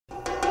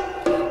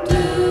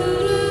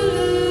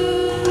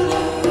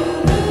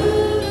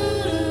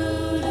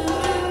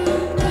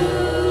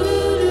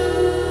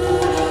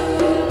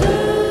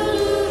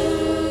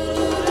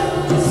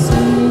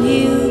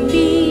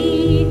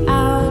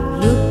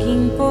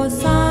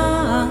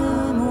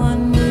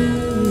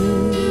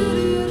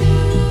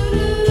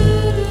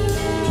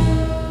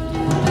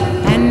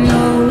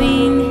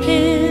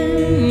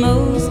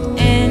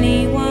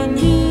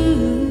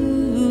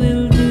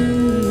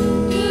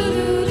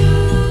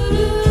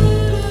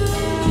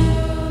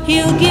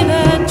He'll give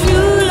her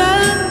true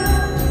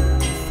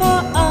love for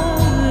a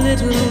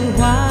little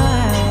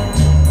while.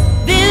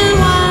 Then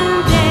one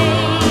day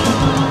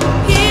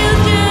he'll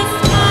just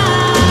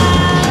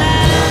smile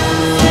and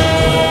say,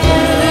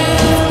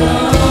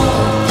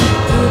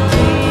 the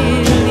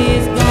thrill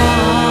is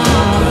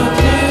gone, the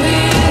thrill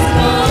is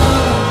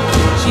gone.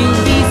 She'll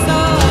be so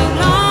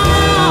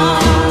alone,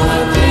 the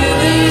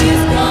thrill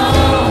is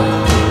gone.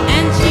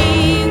 And she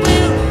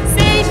will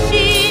say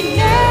she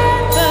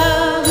never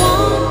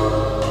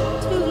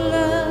wants to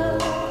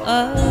love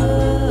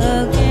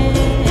again.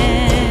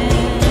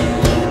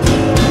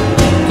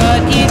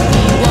 But if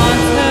he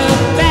wants her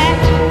back,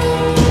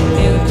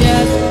 he'll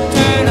just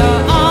turn her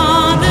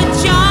on the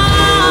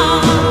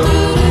charm.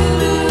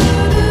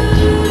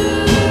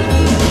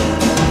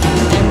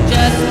 And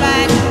just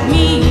like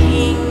me,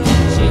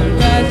 she'll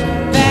rush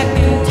back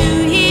into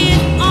his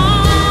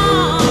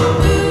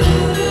arms.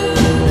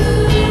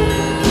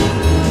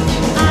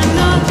 I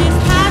know just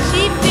how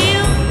she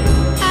feels,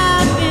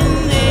 I've been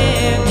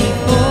there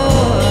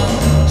before.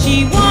 She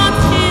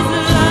wants his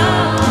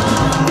love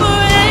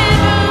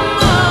forevermore,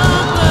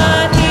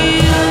 but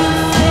he'll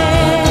say,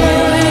 the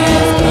thrill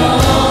is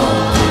gone,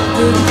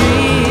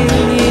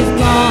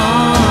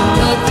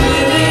 the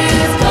thrill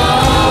is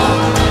gone.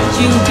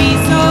 She'll be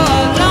so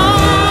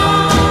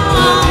alone,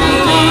 the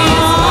thrill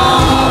is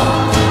gone.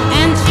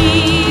 And she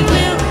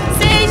will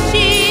say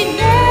she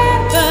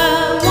never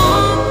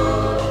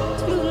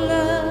wants to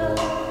love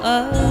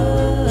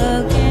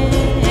again.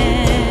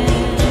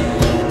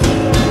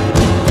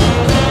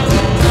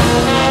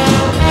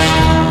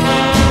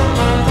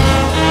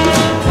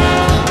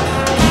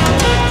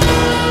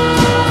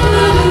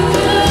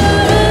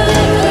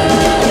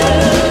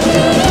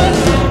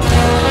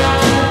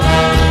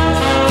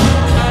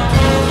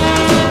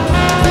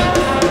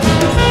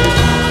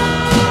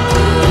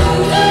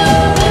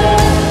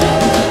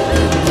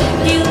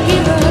 He'll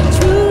give her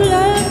true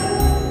love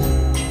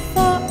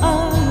for a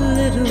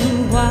little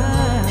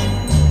while.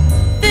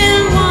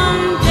 Then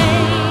one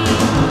day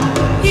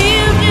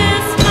he'll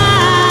just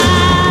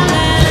smile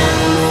and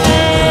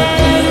say,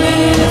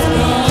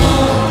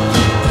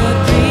 the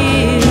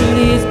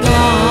thrill is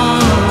gone,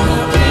 the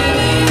thrill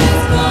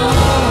is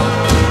gone.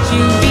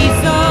 She'll be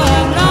so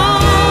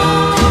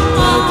alone,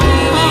 the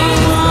thrill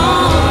is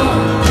gone.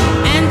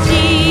 And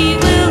she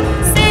will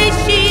say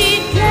she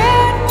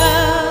never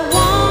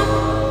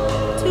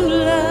wants to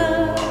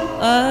love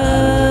again.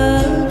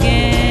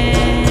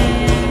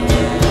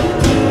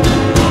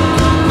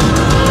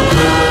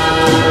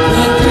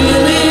 The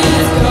thrill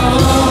is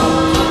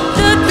gone,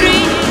 the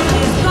thrill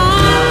is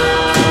gone,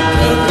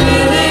 the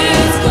thrill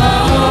is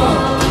gone.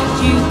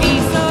 She'll be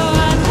so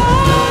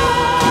alone,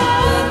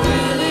 the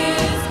thrill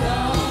is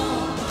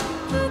gone,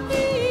 the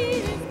thrill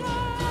is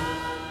gone,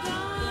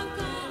 gone,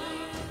 gone.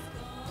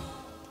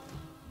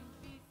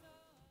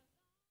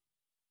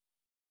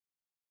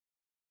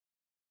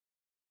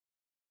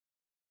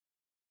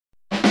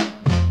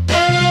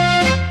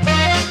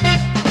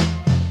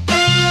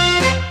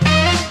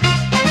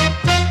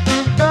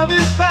 Love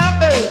is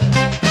family,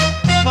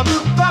 my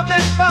blue family,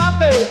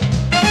 family.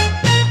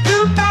 You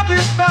got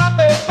this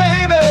family,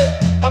 baby,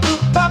 my blue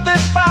family,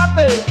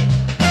 family.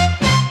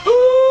 Ooh,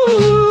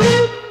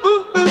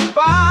 ooh, ooh,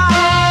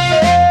 family.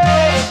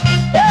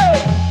 Yeah.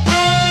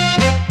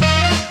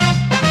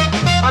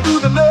 I do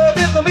the love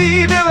is the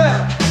baby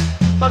well.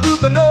 I do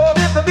the love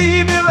is the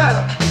baby well.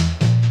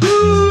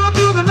 Ooh, I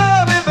do the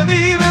love is the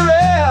baby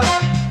well.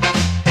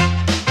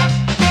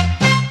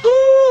 Ooh,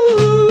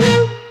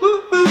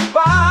 ooh, ooh,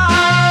 family.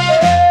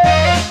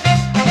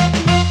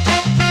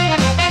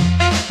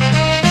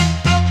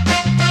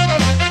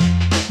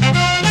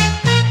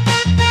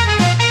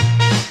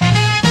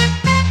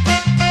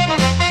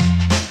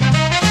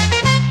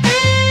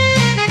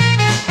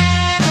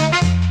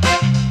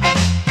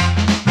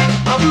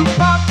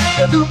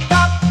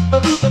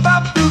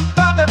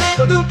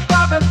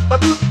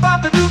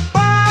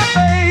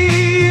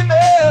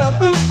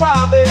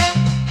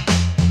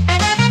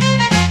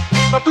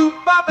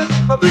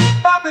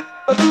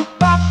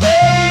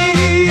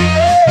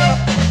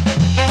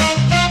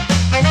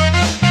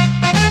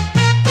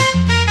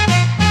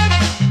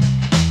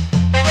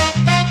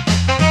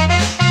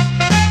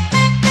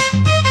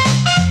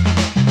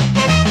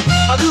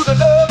 I do the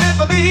love is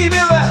the baby,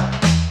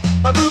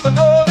 I do the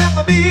love.